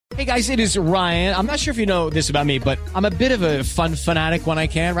Hey guys, it is Ryan. I'm not sure if you know this about me, but I'm a bit of a fun fanatic when I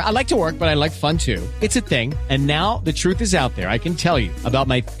can. I like to work, but I like fun too. It's a thing. And now the truth is out there. I can tell you about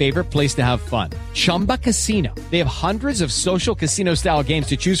my favorite place to have fun. Chumba Casino. They have hundreds of social casino style games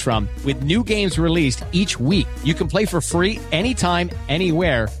to choose from with new games released each week. You can play for free anytime,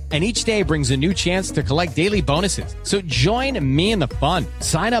 anywhere. And each day brings a new chance to collect daily bonuses. So join me in the fun.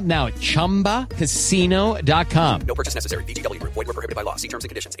 Sign up now at ChumbaCasino.com. No purchase necessary. VGW Group. Void where prohibited by law. See terms and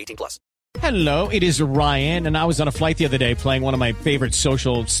conditions. 18+. Hello, it is Ryan, and I was on a flight the other day playing one of my favorite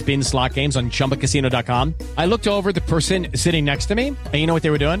social spin slot games on ChumbaCasino.com. I looked over the person sitting next to me, and you know what they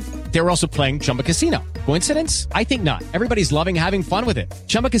were doing? They were also playing Chumba Casino. Coincidence? I think not. Everybody's loving having fun with it.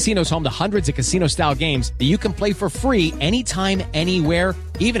 Chumba Casino is home to hundreds of casino-style games that you can play for free anytime, anywhere,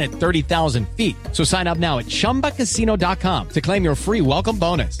 even at 30,000 feet. So sign up now at ChumbaCasino.com to claim your free welcome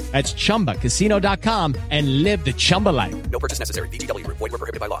bonus. That's ChumbaCasino.com and live the Chumba life. No purchase necessary. VGW Group. Void where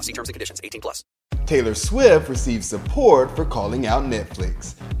prohibited by law. See terms and conditions. 18+. Taylor Swift received support for calling out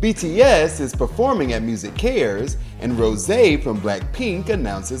Netflix. BTS is performing at MusiCares, and Rośe from Blackpink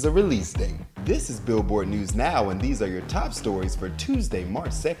announces a release date. This is Billboard News Now, and these are your top stories for Tuesday, March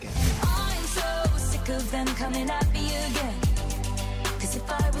 2nd. I'm so sick of them coming at me again. 'Cause if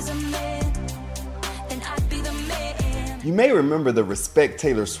I was a man, then I'd be the man. You may remember the Respect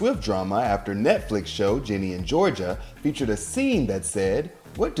Taylor Swift drama after Netflix show Ginny and Georgia featured a scene that said,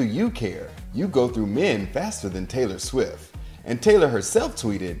 "What do you care? You go through men faster than Taylor Swift." And Taylor herself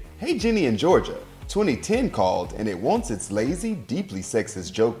tweeted, "Hey Ginny and Georgia, 2010 called and it wants its lazy, deeply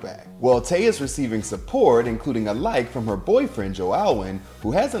sexist joke back." Well, Tay is receiving support, including a like from her boyfriend Joe Alwyn,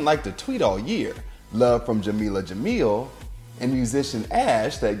 who hasn't liked a tweet all year, love from Jamila Jamil, and musician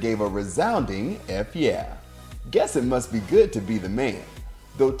Ash that gave a resounding F yeah. Guess it must be good to be the man.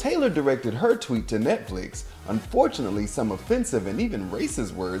 Though Taylor directed her tweet to Netflix, unfortunately some offensive and even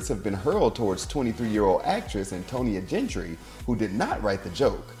racist words have been hurled towards 23-year-old actress Antonia Gentry, who did not write the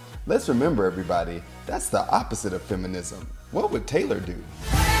joke. Let's remember, everybody, that's the opposite of feminism. What would Taylor do?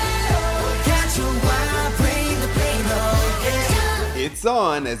 It's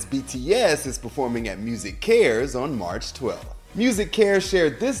on as BTS is performing at MusiCares on March 12th. MusiCares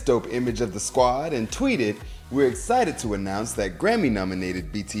shared this dope image of the squad and tweeted, "We're excited to announce that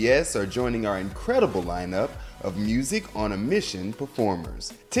Grammy-nominated BTS are joining our incredible lineup of Music on a Mission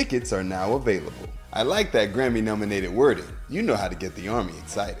performers. Tickets are now available." I like that Grammy-nominated wording. You know how to get the army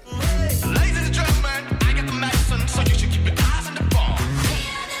excited.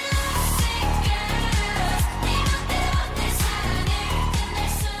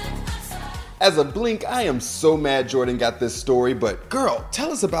 As a Blink, I am so mad Jordan got this story, but girl,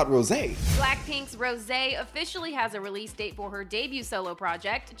 tell us about Rośe. Blackpink's Rośe officially has a release date for her debut solo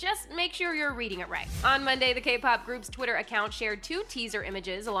project. Just make sure you're reading it right. On Monday, the K-pop group's Twitter account shared 2 teaser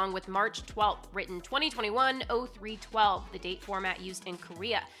images along with March 12th, written 2021-03-12, the date format used in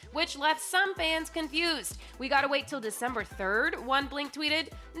Korea, which left some fans confused. "We gotta wait till December 3rd, one Blink tweeted.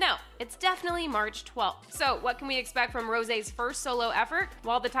 No, it's definitely March 12th. So what can we expect from Rosé's first solo effort?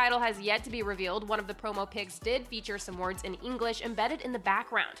 While the title has yet to be revealed, one of the promo pics did feature some words in English embedded in the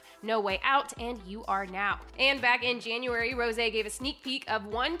background. No Way Out and You Are Now. And back in January, Rośe gave a sneak peek of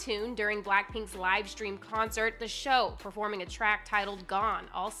one tune during Blackpink's live stream concert, The Show, performing a track titled Gone,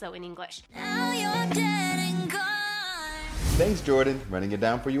 also in English. Now you're dead and gone. Thanks, Jordan. Running it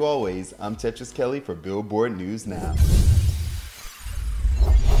down for you always. I'm Tetris Kelly for Billboard News Now.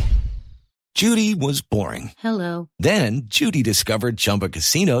 Judy was boring. Hello. Then Judy discovered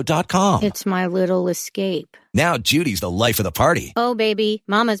ChumbaCasino.com. It's my little escape. Now Judy's the life of the party. Oh, baby,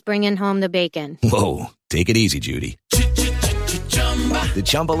 mama's bringing home the bacon. Whoa, take it easy, Judy. The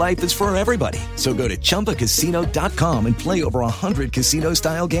Chumba life is for everybody. So go to ChumbaCasino.com and play over 100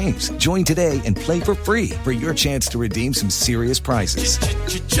 casino-style games. Join today and play for free for your chance to redeem some serious prizes.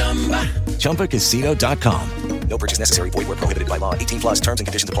 ChumbaCasino.com. No purchase necessary. Void where prohibited by law. 18+ terms and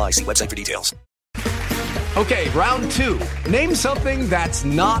conditions apply. See website for details. Okay, round 2. Name something that's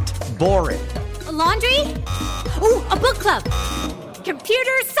not boring. A laundry? Ooh, a book club.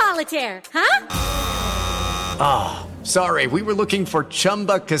 Computer solitaire, huh? Ah, sorry, we were looking for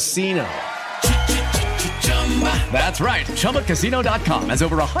Chumba Casino. That's right, ChumbaCasino.com has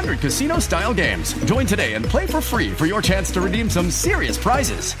over 100 casino-style games. Join today and play for free for your chance to redeem some serious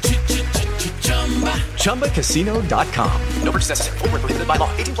prizes. ChumbaCasino.com. No purchase necessary. Void where prohibited by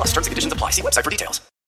law. 18+ terms and conditions apply. See website for details.